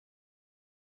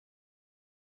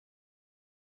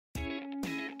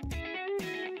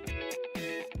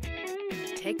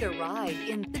Take a ride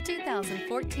in the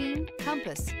 2014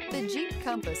 Compass. The Jeep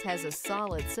Compass has a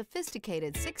solid,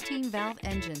 sophisticated 16-valve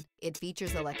engine. It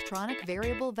features electronic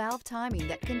variable valve timing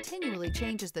that continually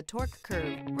changes the torque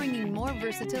curve, bringing more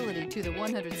versatility to the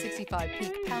 165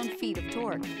 peak pound-feet of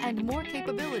torque and more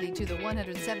capability to the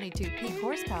 172 peak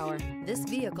horsepower. This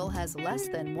vehicle has less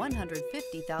than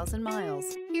 150,000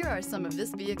 miles. Here are some of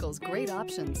this vehicle's great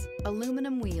options: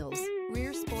 aluminum wheels,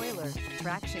 rear spoiler,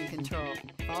 traction control,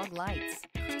 fog lights,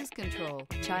 cruise control,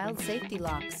 child safety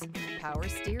locks, power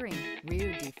steering,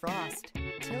 rear defrost,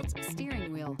 tilt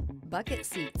steering wheel, bucket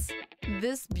seats.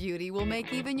 This beauty will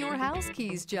make even your house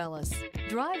keys jealous.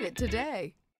 Drive it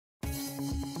today.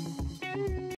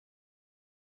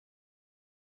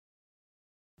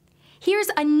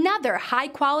 Here's another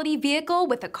high-quality vehicle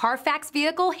with a Carfax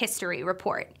Vehicle History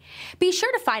Report. Be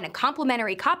sure to find a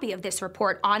complimentary copy of this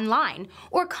report online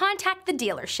or contact the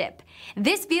dealership.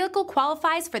 This vehicle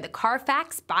qualifies for the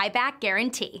Carfax Buyback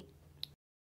Guarantee.